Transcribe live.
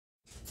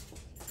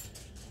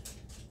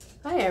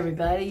Hi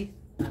everybody,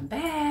 I'm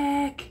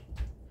back.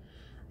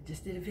 I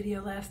just did a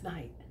video last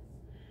night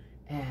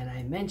and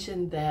I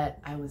mentioned that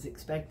I was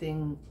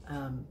expecting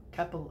a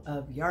couple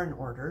of yarn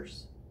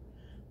orders,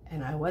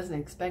 and I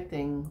wasn't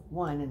expecting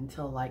one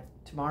until like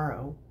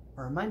tomorrow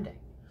or Monday.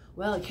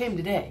 Well, it came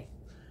today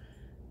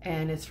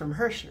and it's from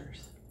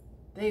Herrschners.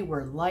 They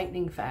were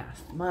lightning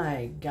fast.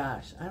 My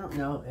gosh, I don't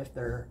know if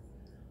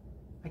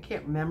I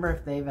can't remember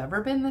if they've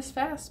ever been this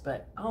fast,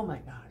 but oh my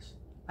gosh.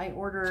 I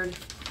ordered,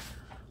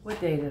 what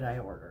day did I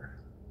order?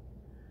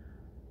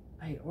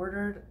 I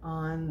ordered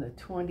on the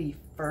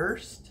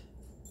 21st.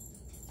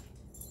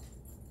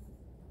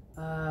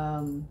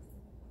 So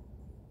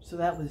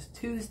that was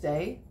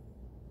Tuesday,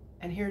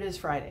 and here it is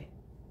Friday.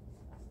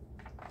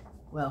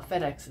 Well,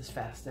 FedEx is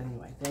fast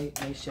anyway. They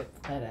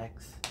ship FedEx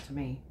to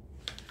me.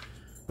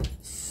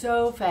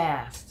 So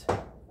fast.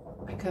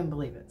 I couldn't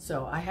believe it.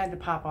 So I had to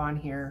pop on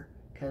here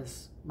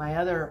because my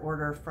other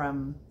order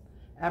from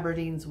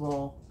Aberdeen's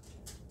wool,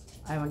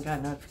 I haven't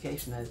got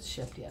notification that it's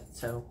shipped yet.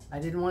 So I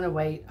didn't want to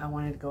wait. I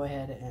wanted to go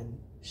ahead and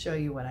show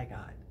you what I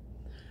got.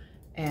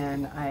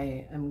 And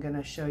I am going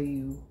to show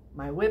you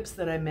my whips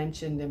that I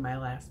mentioned in my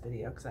last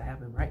video because I have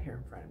them right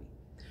here in front of me.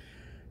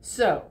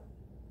 So,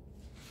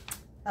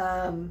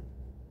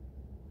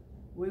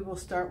 we will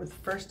start with the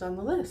first on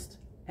the list.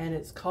 And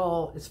it's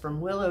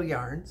from Willow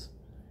Yarns.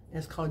 And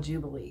it's called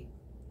Jubilee.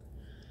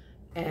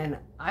 And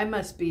I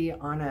must be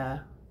on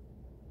a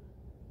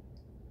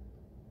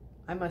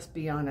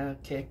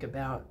kick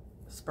about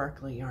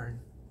sparkly yarn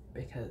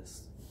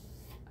because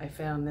I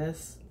found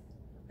this.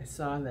 I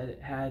saw that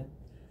it had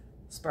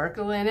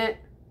sparkle in it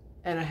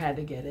and I had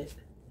to get it.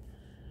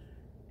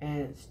 And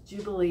it's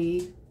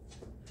Jubilee.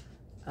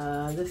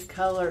 This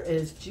color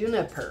is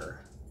Juniper.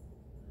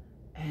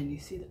 And you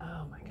see,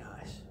 oh my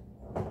gosh,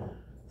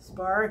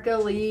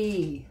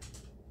 sparkly.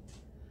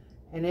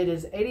 And it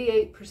is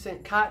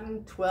 88%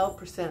 cotton,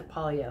 12%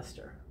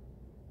 polyester.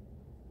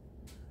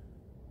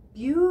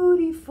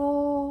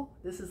 Beautiful.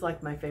 This is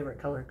like my favorite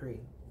color,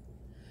 green.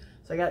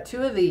 So I got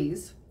two of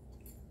these.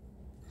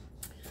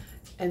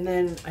 And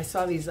then I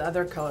saw these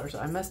other colors.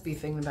 I must be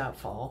thinking about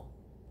fall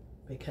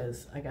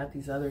because I got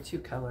these other two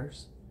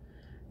colors.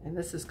 And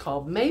this is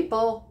called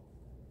Maple.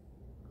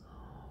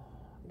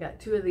 I got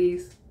two of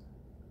these.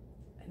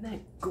 Isn't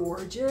that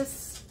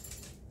gorgeous?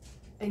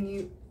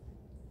 And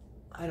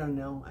I don't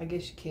know, I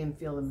guess you can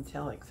feel the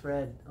metallic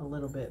thread a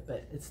little bit,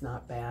 but it's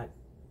not bad.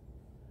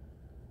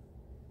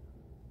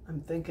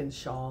 I'm thinking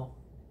shawl,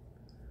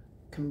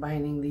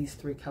 combining these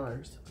three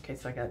colors. Okay,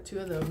 so I got two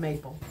of the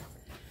maple.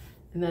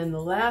 And then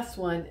the last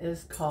one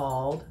is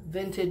called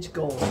Vintage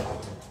Gold.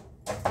 Look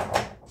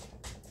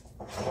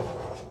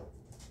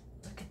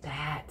at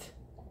that.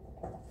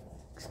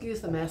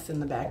 Excuse the mess in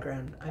the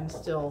background. I'm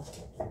still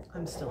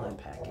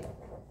unpacking.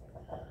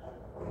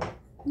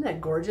 Isn't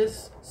that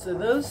gorgeous? So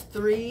those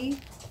three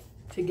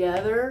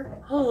together,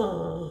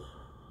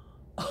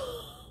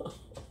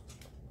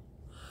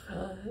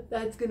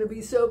 that's gonna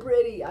be so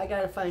pretty. I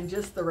gotta find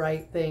just the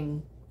right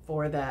thing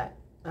for that.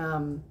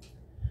 The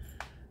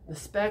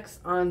specs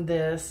on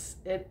this,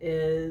 it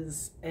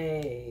is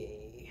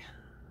a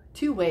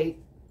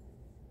 2-weight.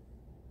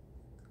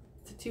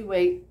 It's a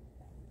 2-weight.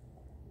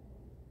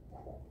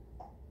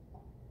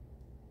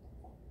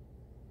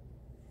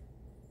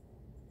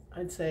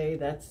 I'd say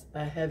that's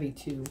a heavy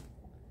 2.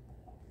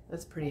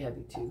 That's pretty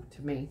heavy 2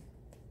 to me.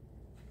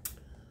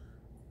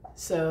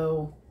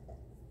 So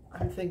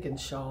I'm thinking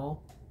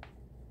shawl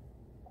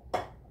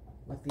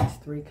with these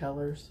three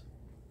colors.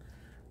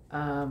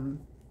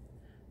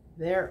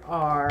 There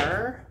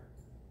are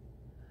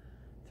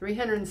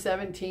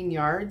 317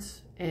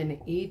 yards in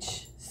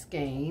each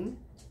skein,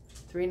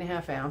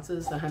 3.5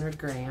 ounces, 100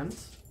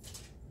 grams.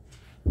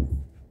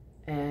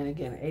 And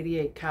again,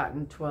 88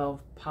 cotton, 12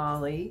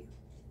 poly.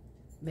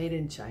 Made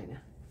in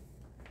China.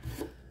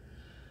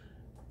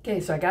 Okay,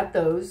 so I got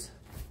those.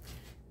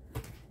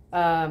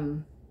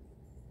 Before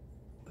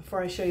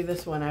I show you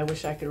this one, I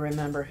wish I could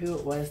remember who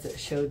it was that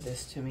showed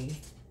this to me.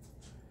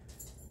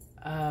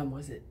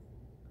 Was it?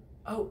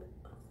 Oh,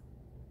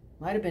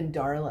 might have been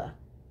Darla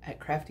at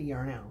Crafty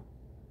Yarn Owl.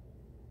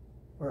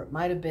 Or it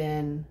might have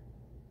been,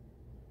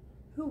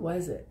 who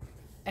was it?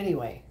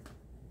 Anyway.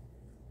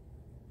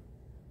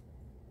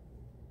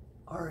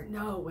 Or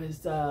no, it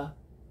was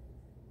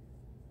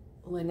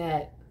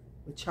Lynette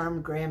with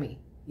Charmed Grammy.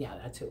 Yeah,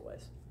 that's who it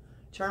was.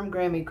 Charmed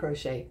Grammy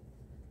Crochet.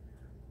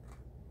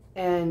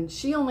 And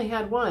she only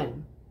had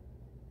one.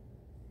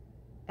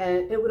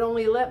 And it would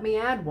only let me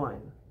add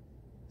one.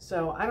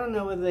 So I don't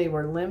know whether they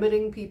were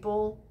limiting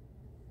people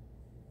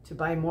to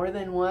buy more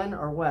than one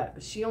or what.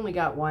 But she only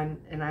got one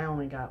and I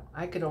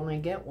could only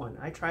get one.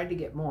 I tried to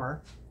get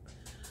more.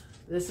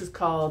 This is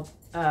called,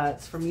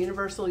 it's from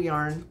Universal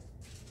Yarn,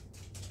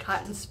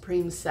 Cotton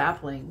Supreme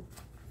Sapling.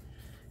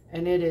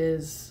 And it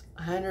is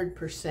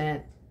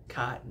 100%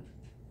 cotton,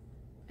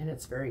 and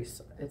it's pretty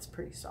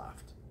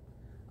soft.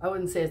 I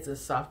wouldn't say it's the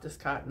softest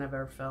cotton I've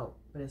ever felt,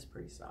 but it's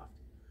pretty soft.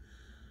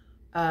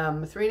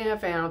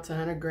 3.5 ounce,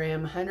 100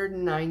 gram,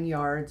 109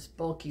 yards,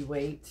 bulky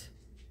weight.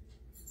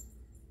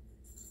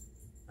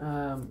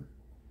 Yeah,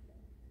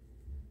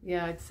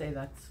 I'd say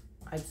that's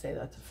a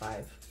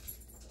 5.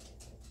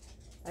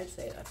 I'd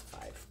say that's a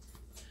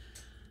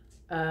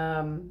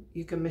 5.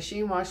 You can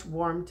machine wash,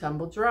 warm,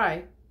 tumble,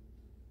 dry,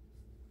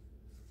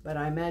 but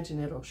I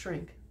imagine it'll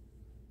shrink.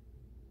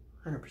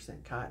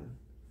 100% cotton,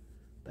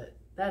 but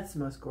that's the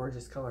most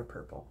gorgeous color,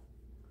 purple.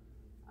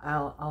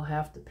 I'll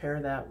have to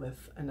pair that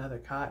with another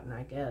cotton,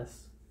 I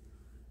guess,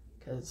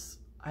 because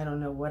I don't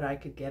know what I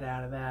could get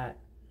out of that.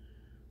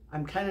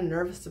 I'm kind of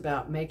nervous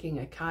about making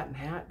a cotton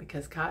hat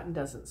because cotton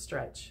doesn't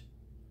stretch.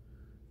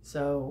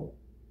 So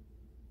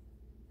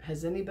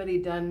has anybody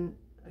done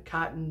a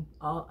cotton,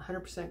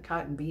 100%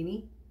 cotton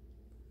beanie?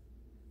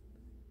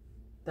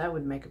 That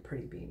would make a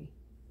pretty beanie.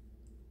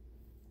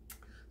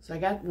 So I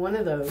got one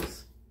of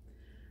those.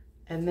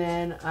 And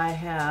then I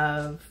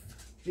have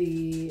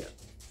the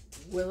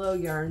Willow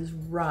Yarns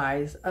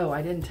Rise. Oh,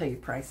 I didn't tell you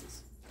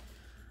prices.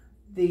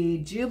 The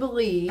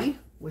Jubilee,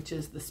 which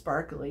is the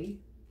sparkly,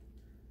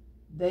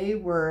 they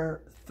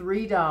were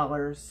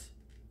 $3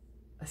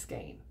 a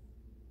skein.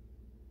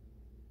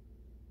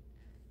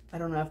 I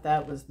don't know if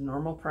that was the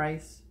normal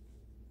price,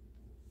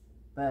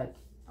 but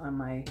on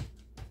my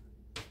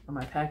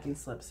packing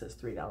slip says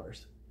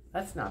 $3.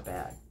 That's not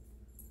bad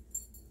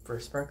for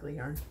a sparkly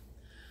yarn.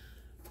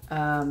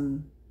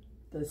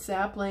 The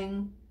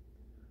sapling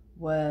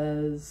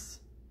was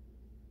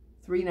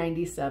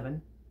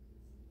 $3.97.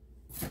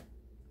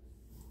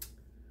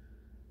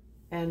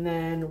 And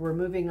then we're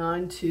moving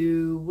on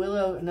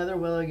to another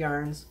Willow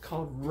Yarns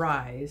called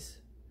Rise.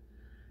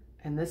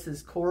 And this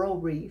is Coral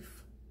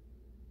Reef.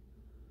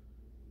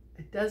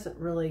 It doesn't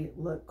really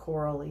look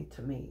corally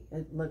to me.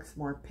 It looks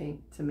more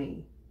pink to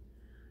me.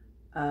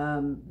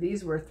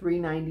 These were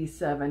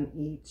 $3.97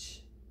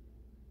 each.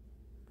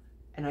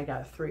 And I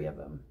got 3 of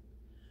them.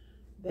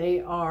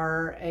 They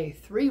are a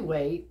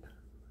 3-weight.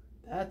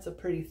 That's a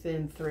pretty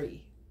thin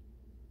 3.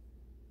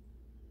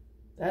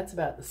 That's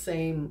about the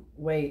same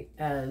weight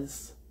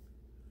as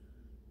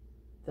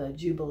the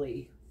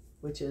Jubilee,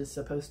 which is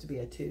supposed to be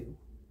a 2.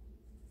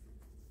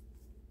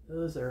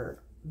 Those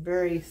are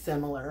very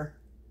similar.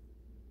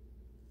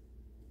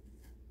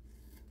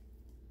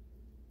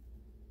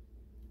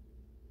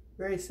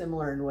 Very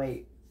similar in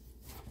weight.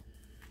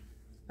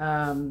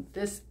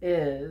 This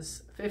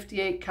is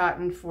 58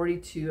 cotton,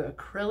 42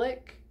 acrylic.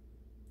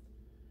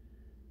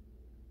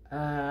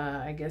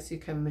 I guess you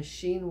can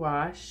machine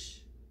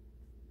wash,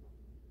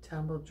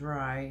 tumble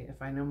dry,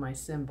 if I know my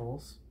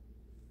symbols.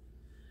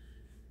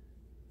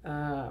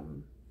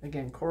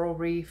 Again, Coral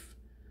Reef,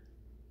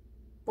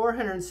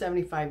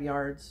 475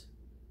 yards,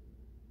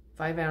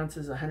 5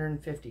 ounces,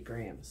 150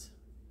 grams.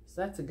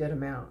 So that's a good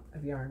amount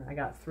of yarn. I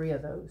got 3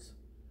 of those.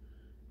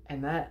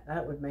 And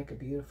that would make a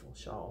beautiful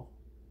shawl.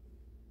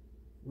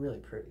 Really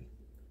pretty.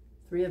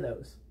 3 of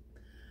those.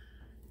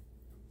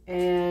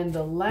 And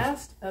the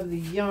last of the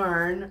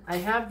yarn, I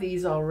have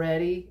these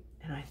already,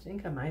 and I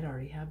think I might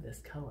already have this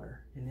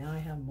color, and now I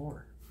have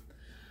more.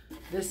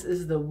 This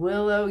is the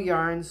Willow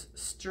Yarns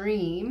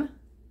Stream,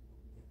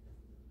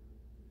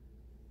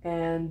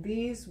 and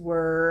these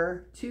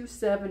were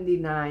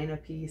 $2.79 a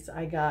piece.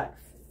 I got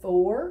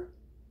 4.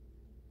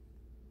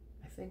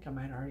 I think I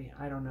might already,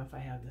 I don't know if I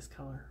have this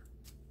color.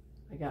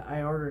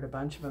 I ordered a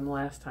bunch of them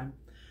last time.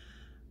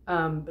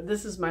 But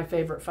this is my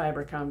favorite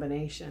fiber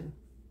combination.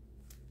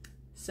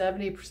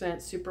 70%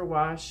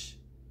 superwash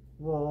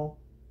wool,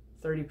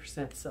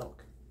 30%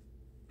 silk.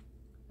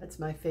 That's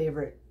my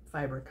favorite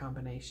fiber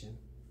combination.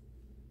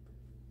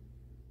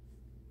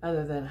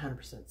 Other than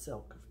 100%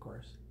 silk, of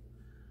course.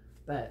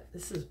 But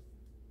this is,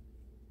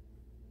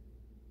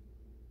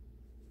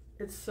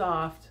 it's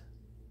soft.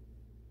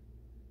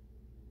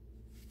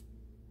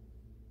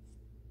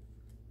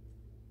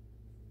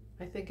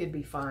 I think it'd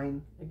be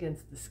fine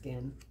against the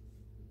skin.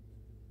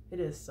 It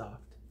is soft.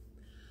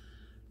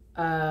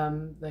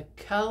 The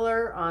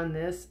color on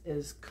this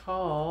is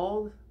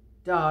called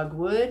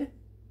Dogwood.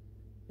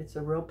 It's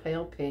a real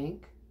pale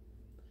pink.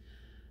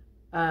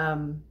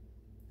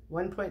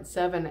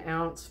 1.7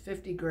 ounce,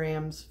 50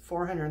 grams,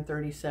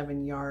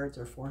 437 yards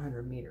or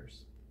 400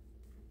 meters.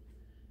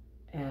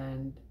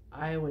 And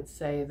I would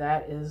say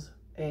that is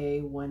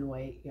a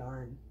 1-weight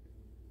yarn.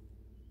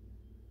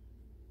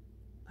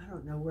 I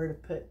don't know where to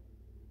put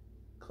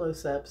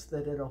close-ups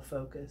that it'll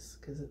focus,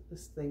 because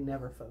this thing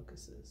never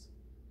focuses.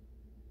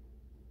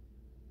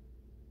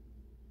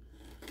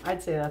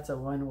 I'd say that's a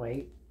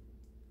 1-weight.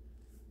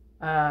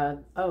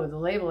 Oh, the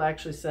label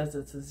actually says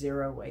it's a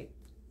 0-weight.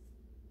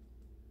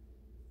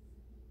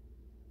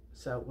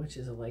 So, which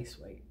is a lace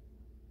weight.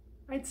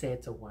 I'd say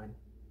it's a 1.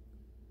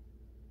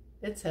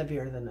 It's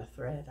heavier than a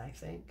thread, I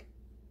think.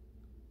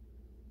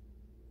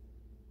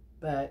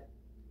 But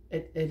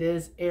it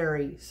is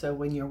airy, so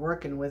when you're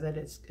working with it,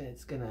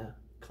 it's gonna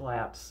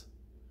collapse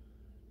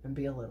and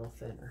be a little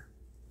thinner.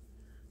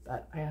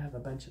 But I have a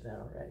bunch of that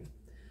already.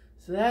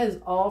 So that is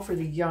all for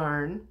the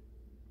yarn.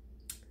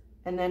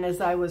 And then as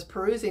I was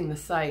perusing the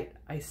site,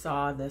 I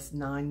saw this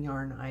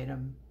non-yarn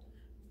item,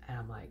 and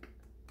I'm like,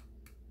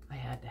 I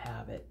had to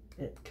have it.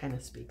 It kind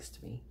of speaks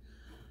to me.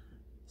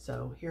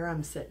 So here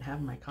I'm sitting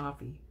having my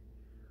coffee.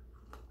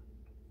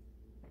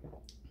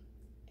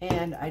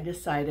 And I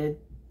decided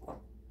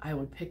I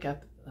would pick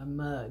up a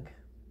mug.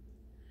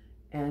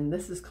 And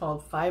this is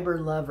called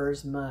Fiber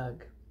Lovers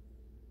Mug.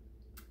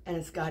 And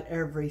it's got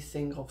every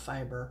single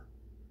fiber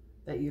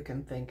that you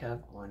can think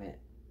of on it.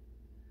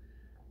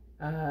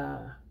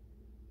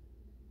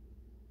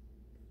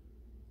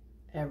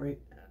 Every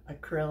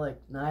acrylic,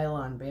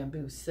 nylon,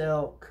 bamboo,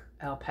 silk,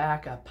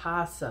 alpaca,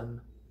 possum,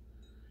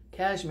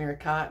 cashmere,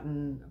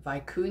 cotton,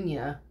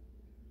 vicuña.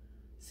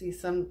 See,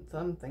 some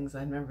things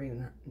I never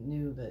even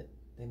knew that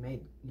they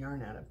made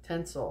yarn out of.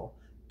 Tencel,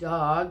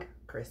 dog,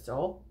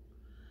 crystal,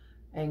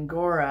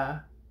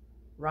 angora,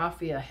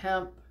 raffia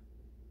hemp.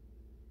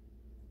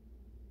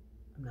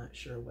 I'm not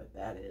sure what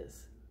that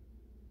is.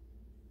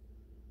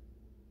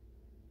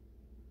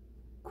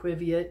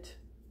 Quiviet,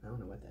 I don't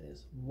know what that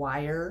is.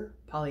 Wire,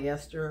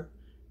 polyester,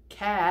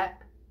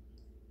 cat,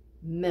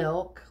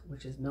 milk,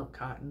 which is milk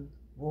cotton,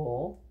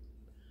 wool.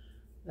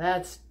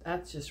 That's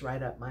just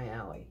right up my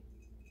alley.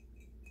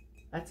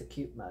 That's a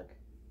cute mug.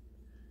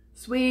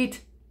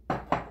 Sweet.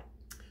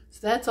 So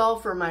that's all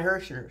for my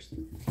Herrschners.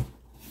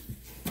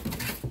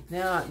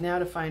 Now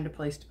to find a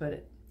place to put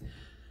it.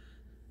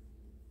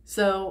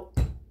 So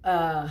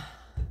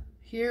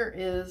here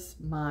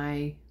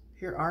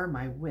are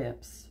my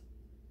whips.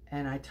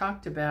 And I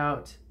talked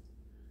about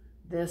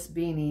this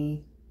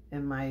beanie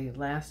in my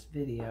last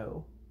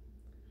video.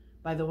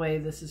 By the way,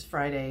 this is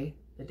Friday,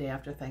 the day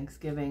after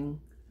Thanksgiving,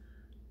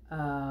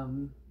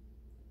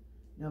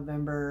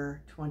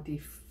 November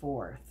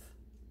 24th,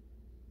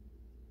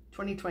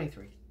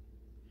 2023.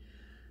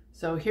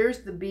 So here's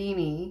the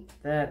beanie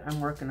that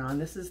I'm working on.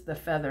 This is the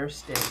feather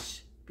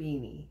stitch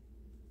beanie.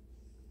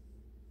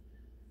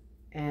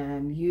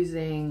 And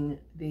using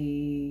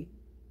the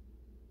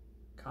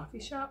coffee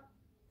shop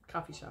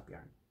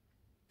yarn.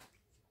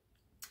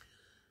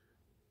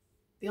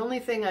 The only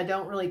thing I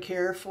don't really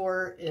care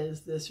for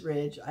is this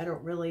ridge. I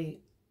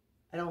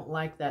don't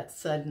like that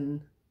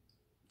sudden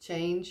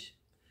change.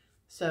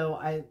 So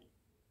I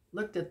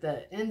looked at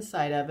the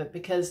inside of it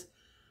because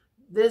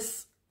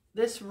this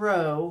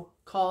row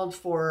called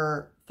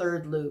for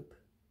third loop.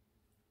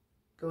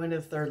 Go into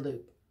the third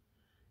loop.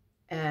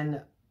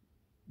 And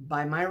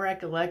by my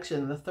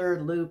recollection, the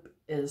third loop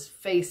is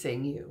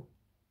facing you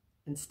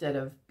instead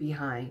of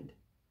behind.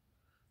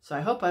 So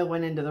I hope I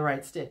went into the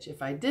right stitch.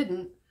 If I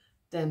didn't,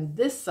 then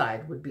this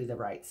side would be the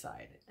right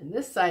side. And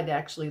this side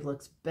actually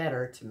looks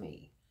better to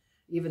me,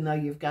 even though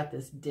you've got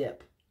this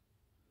dip.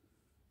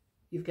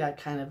 You've got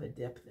kind of a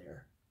dip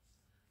there.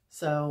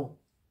 So,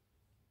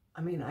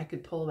 I mean, I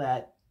could pull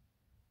the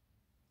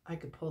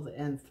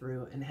end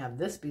through and have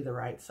this be the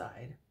right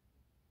side.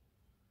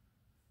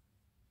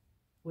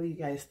 What do you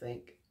guys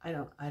think? I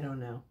don't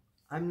know.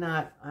 I'm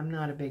not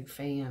a big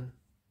fan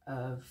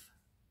of,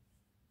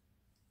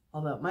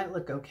 although it might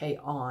look okay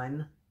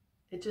on,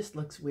 it just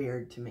looks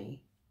weird to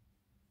me.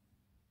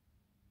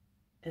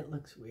 It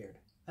looks weird.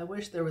 I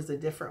wish there was a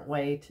different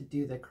way to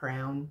do the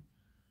crown.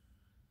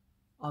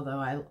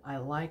 Although I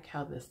like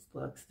how this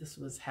looks. This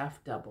was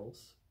half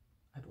doubles,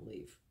 I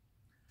believe.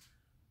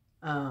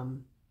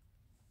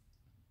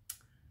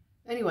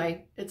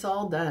 Anyway, it's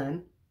all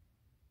done.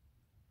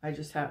 I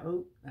just have,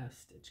 oh, that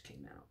stitch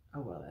came out.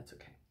 Oh, well, that's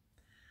okay.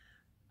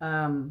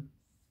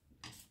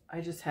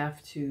 I just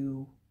have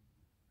to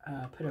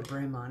put a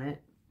brim on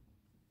it.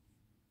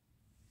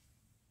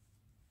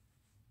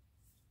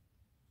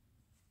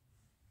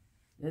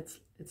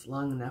 It's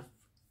long enough,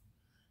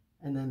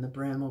 and then the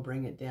brim will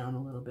bring it down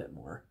a little bit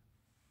more.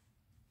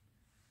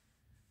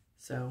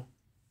 So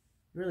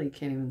really you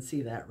can't even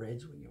see that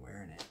ridge when you're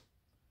wearing it.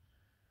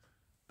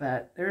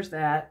 But there's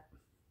that.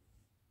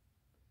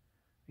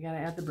 I gotta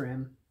add the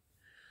brim.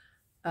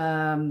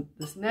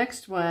 This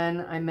next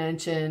one, I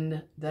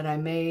mentioned that I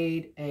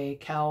made a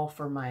cowl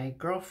for my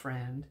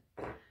girlfriend,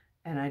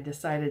 and I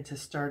decided to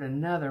start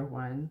another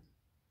one.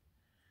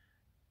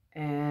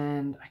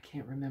 And I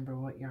can't remember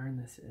what yarn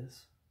this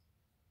is,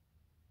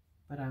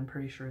 but I'm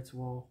pretty sure it's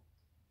wool.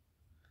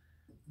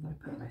 I'm going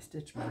to put my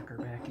stitch marker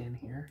back in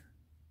here.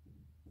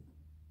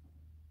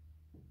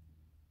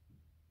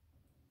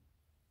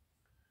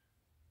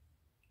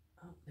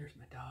 Oh, there's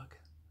my dog.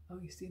 Oh,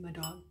 you see my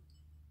dog?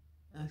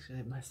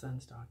 Actually, my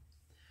son's dog.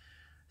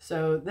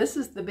 So this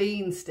is the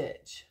bean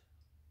stitch.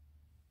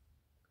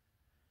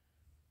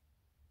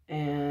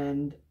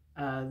 And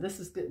this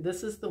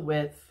is the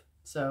width,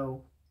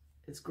 so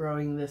it's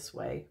growing this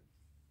way.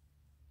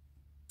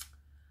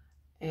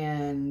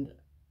 And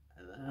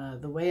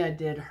the way I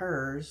did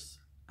hers,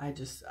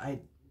 I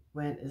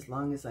went as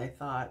long as I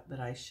thought that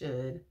I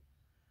should.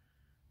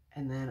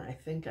 And then I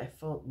think I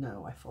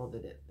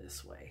folded it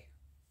this way.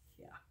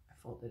 Yeah, I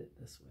folded it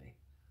this way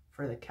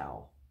for the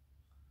cowl,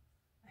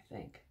 I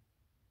think.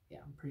 Yeah,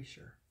 I'm pretty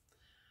sure.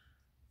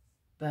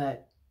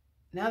 But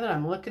now that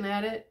I'm looking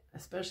at it,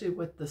 especially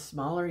with the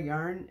smaller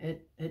yarn,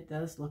 it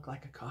does look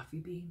like a coffee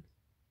bean.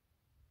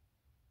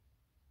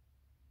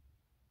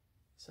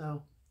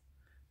 So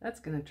that's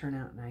going to turn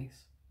out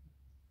nice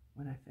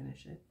when I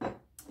finish it.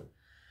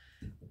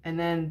 And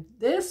then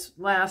this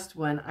last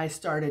one I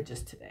started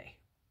just today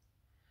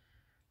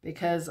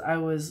because I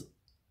was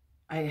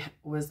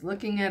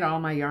looking at all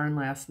my yarn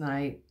last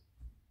night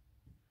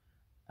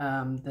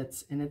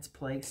that's in its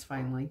place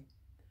finally.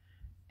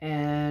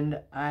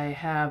 And I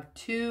have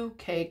 2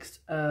 cakes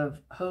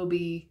of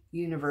Hobie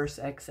Universe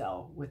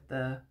XL with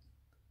the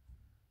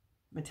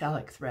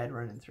metallic thread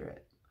running through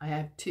it. I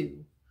have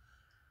 2.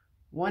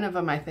 One of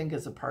them I think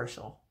is a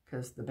partial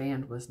because the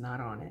band was not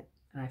on it.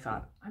 And I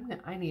thought,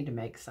 I need to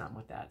make some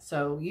with that.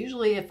 So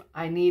usually if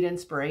I need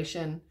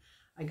inspiration,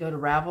 I go to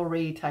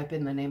Ravelry, type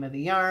in the name of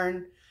the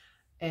yarn,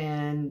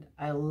 and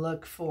I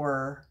look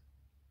for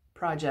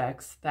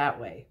projects that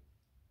way.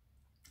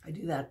 I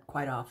do that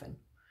quite often.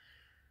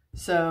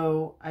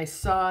 So I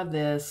saw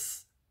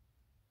this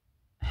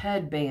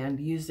headband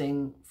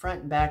using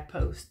front and back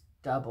post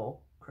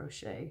double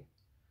crochet.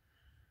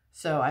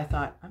 So I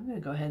thought, I'm going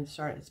to go ahead and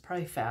start. It's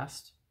probably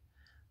fast.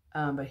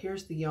 But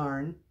here's the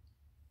yarn.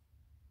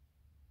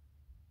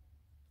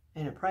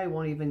 And it probably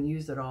won't even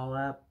use it all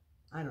up.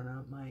 I don't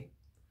know, it might.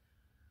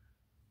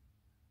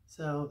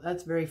 So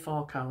that's very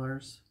fall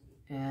colors.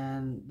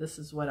 And this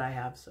is what I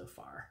have so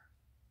far.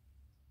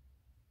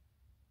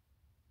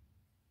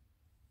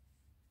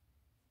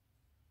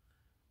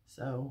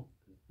 So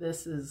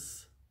this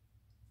is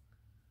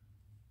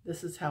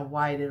how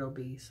wide it'll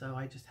be. So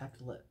I just have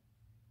to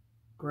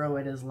grow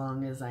it as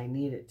long as I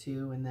need it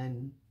to, and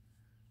then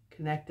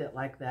connect it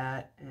like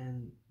that.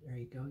 And there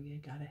you go. You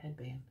got a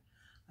headband.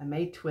 I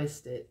may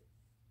twist it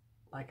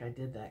like I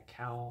did that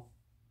cowl.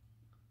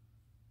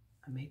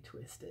 I may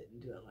twist it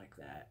and do it like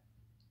that.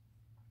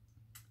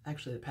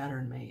 Actually, the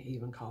pattern may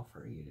even call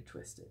for you to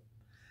twist it.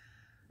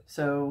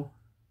 So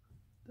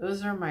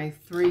those are my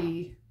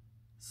 3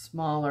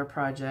 smaller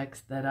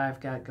projects that I've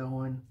got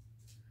going.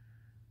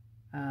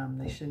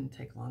 They shouldn't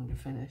take long to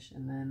finish.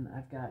 And then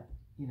I've got,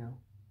 you know,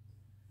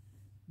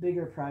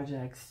 bigger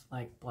projects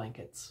like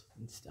blankets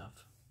and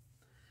stuff.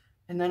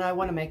 And then I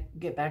want to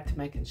get back to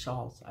making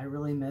shawls. I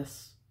really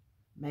miss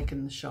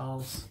making the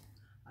shawls.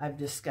 I've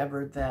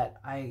discovered that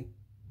I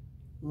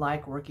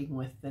like working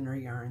with thinner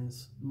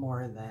yarns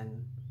more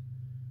than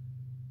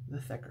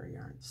the thicker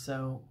yarns.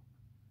 So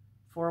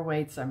 4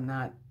 weights I'm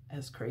not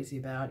as crazy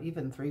about.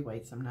 Even 3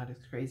 weights I'm not as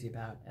crazy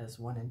about as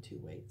 1 and 2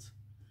 weights.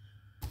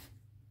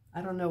 I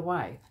don't know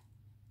why.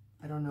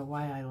 I don't know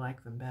why I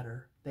like them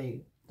better.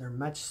 They're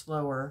much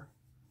slower,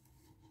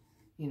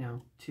 you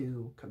know,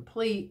 to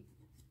complete,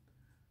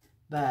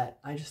 but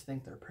I just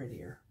think they're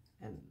prettier,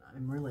 and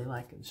I'm really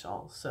liking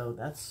shawls. So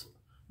that's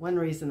one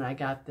reason I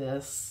got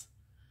this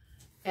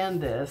and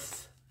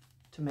this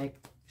to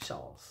make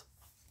shawls.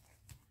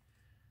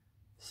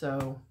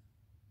 So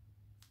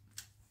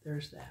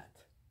there's that.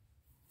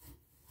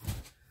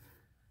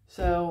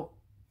 So,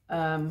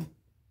 oh,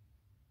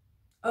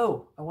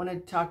 I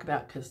wanted to talk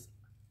about, because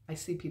I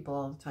see people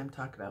all the time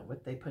talk about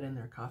what they put in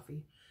their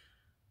coffee.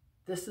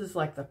 This is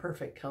like the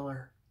perfect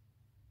color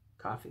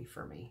coffee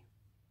for me.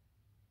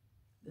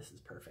 This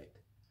is perfect.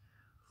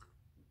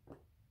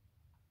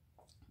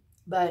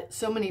 But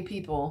so many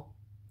people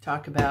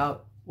talk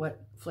about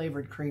what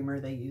flavored creamer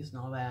they use and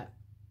all that.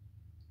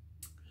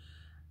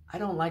 I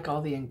don't like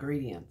all the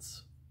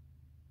ingredients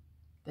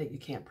that you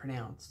can't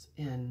pronounce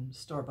in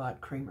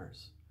store-bought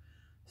creamers.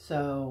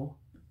 So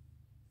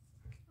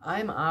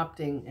I'm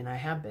opting, and I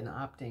have been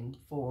opting,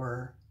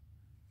 for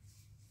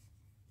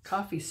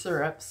coffee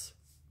syrups,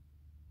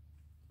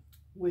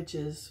 which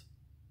is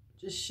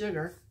just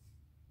sugar.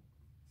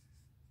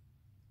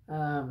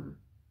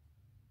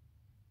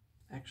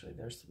 Actually,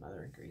 there's some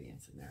other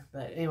ingredients in there.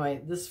 But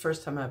anyway, this is the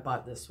first time I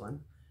bought this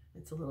one.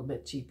 It's a little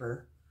bit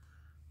cheaper.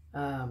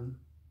 Got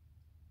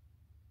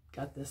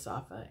this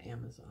off of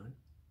Amazon.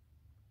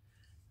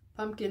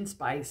 Pumpkin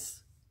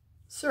spice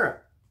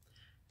syrup.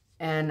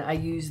 And I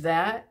use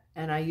that,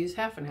 and I use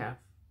half and half.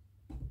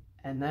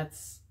 And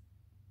that's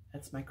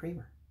my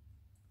creamer.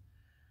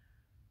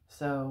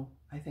 So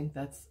I think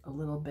that's a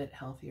little bit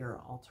healthier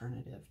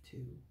alternative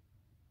to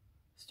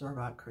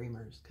store-bought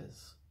creamers,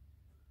 because,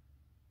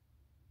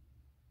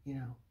 you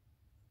know,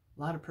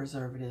 a lot of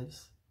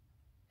preservatives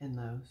in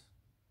those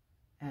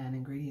and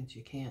ingredients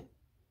you can't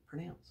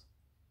pronounce.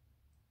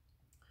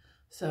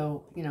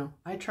 So, you know,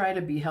 I try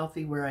to be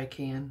healthy where I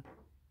can.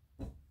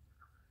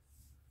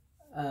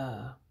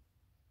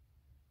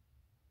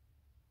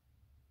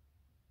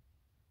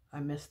 I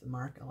miss the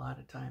mark a lot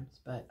of times,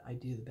 but I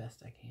do the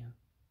best I can.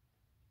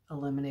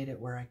 Eliminate it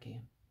where I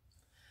can.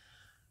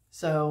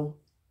 So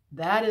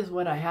that is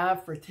what I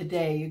have for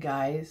today, you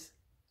guys.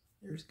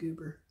 There's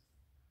Goober.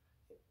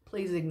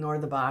 Please ignore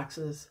the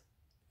boxes.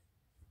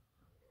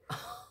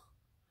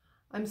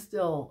 I'm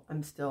still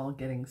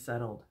getting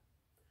settled.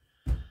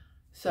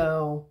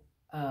 So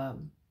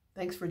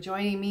thanks for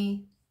joining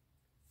me.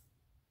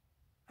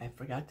 I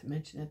forgot to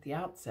mention at the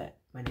outset,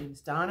 my name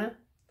is Donna.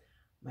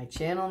 My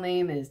channel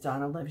name is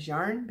Donna Loves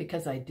Yarn,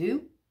 because I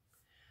do.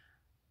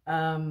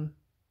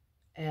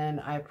 And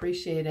I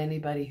appreciate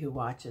anybody who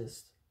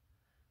watches.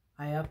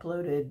 I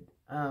uploaded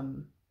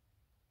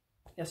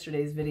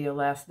yesterday's video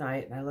last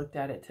night, and I looked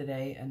at it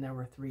today, and there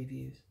were 3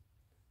 views.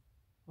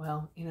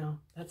 well, you know,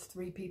 that's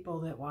 3 people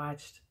that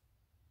watched.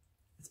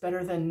 It's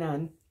better than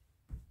none.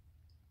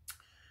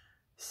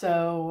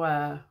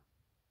 So,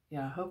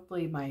 yeah,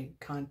 hopefully my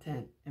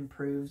content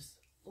improves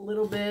a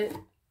little bit.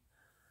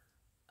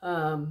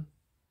 I'm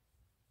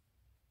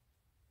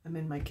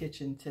in my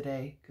kitchen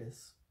today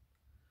because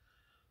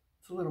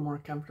it's a little more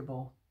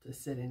comfortable to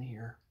sit in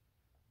here.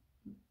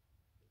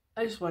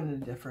 I just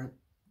wanted a different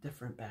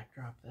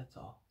backdrop, that's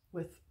all,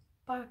 with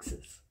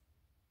boxes.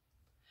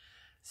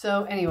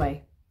 So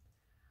anyway,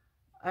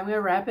 I'm going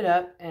to wrap it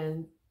up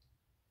and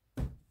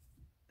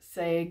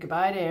say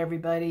goodbye to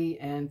everybody,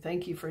 and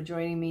thank you for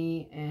joining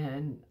me,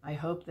 and I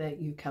hope that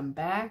you come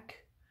back.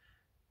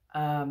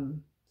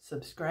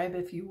 Subscribe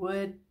if you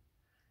would,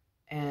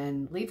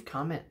 and leave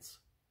comments.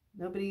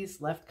 Nobody's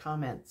left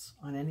comments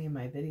on any of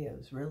my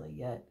videos really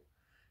yet,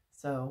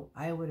 so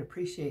I would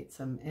appreciate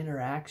some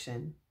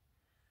interaction.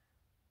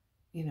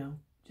 You know,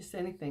 just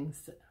anything.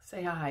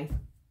 Say hi.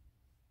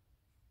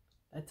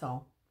 That's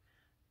all.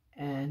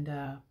 And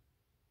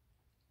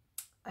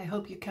I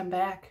hope you come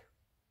back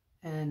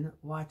and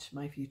watch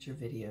my future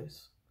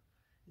videos.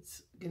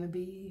 It's going to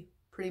be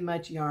pretty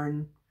much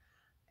yarn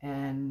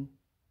and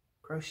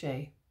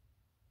crochet.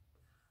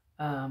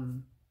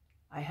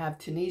 I have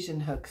Tunisian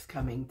hooks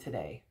coming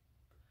today.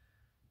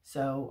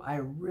 So I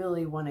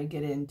really want to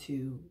get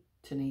into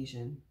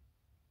Tunisian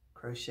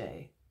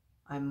crochet.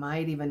 I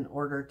might even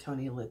order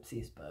Tony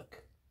Lipsy's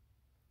book.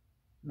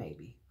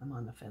 Maybe. I'm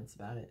on the fence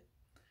about it.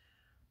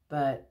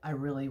 But I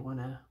really want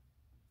to,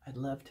 I'd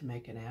love to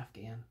make an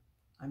Afghan.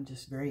 I'm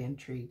just very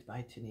intrigued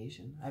by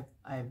Tunisian.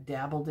 I've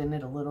dabbled in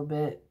it a little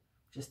bit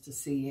just to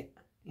see,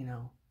 you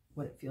know,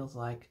 what it feels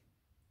like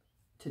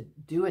to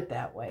do it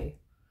that way.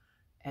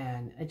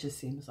 And it just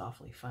seems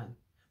awfully fun.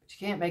 But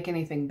you can't make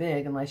anything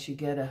big unless you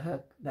get a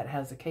hook that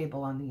has a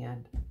cable on the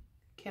end. You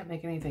can't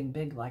make anything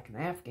big like an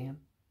Afghan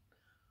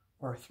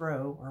or a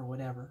throw or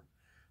whatever.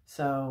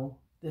 So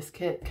this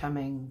kit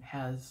coming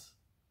has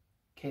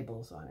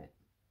cables on it.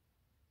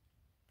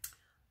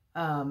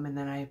 And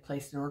then I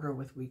placed an order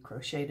with We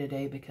Crochet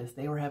today because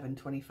they were having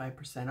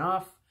 25%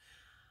 off.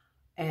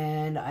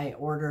 And I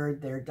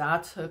ordered their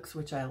dots hooks,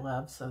 which I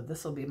love. So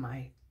this will be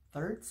my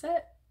 3rd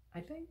set,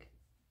 I think.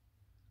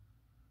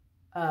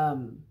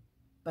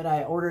 But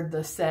I ordered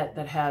the set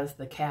that has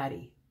the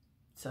caddy.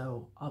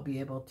 So I'll be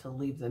able to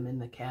leave them in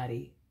the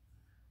caddy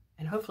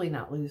and hopefully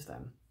not lose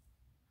them.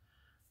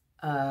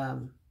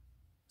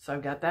 So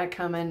I've got that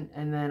coming.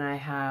 And then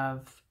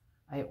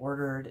I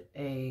ordered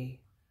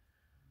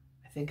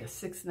I think a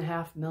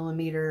 6.5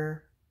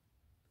 millimeter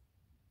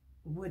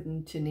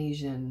wooden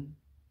Tunisian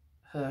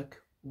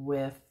hook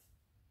with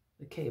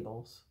the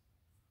cables.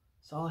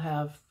 So I'll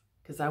have,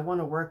 because I want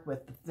to work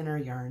with the thinner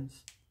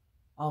yarns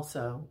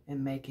also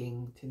in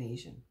making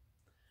Tunisian.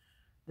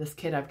 This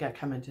kit I've got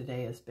coming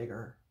today is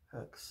bigger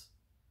hooks,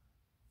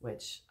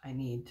 which I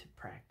need to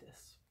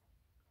practice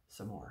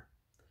some more.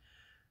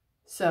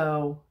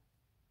 So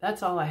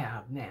that's all I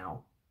have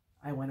now.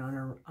 I went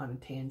on a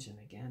tangent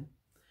again.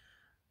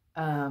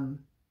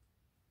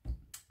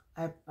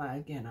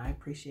 Again, I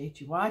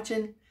appreciate you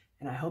watching,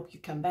 and I hope you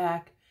come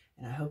back,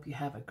 and I hope you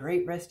have a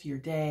great rest of your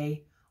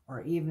day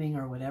or evening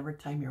or whatever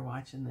time you're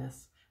watching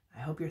this.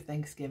 I hope your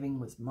Thanksgiving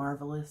was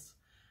marvelous,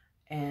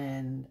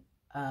 and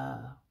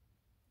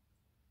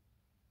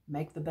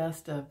make the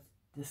best of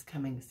this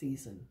coming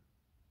season.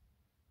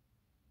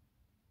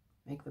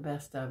 Make the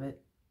best of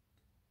it,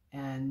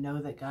 and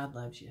know that God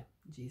loves you.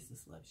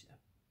 Jesus loves you.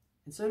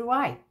 And so do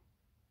I.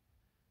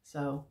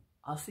 So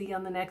I'll see you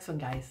on the next one,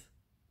 guys.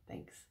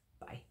 Thanks.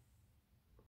 Bye.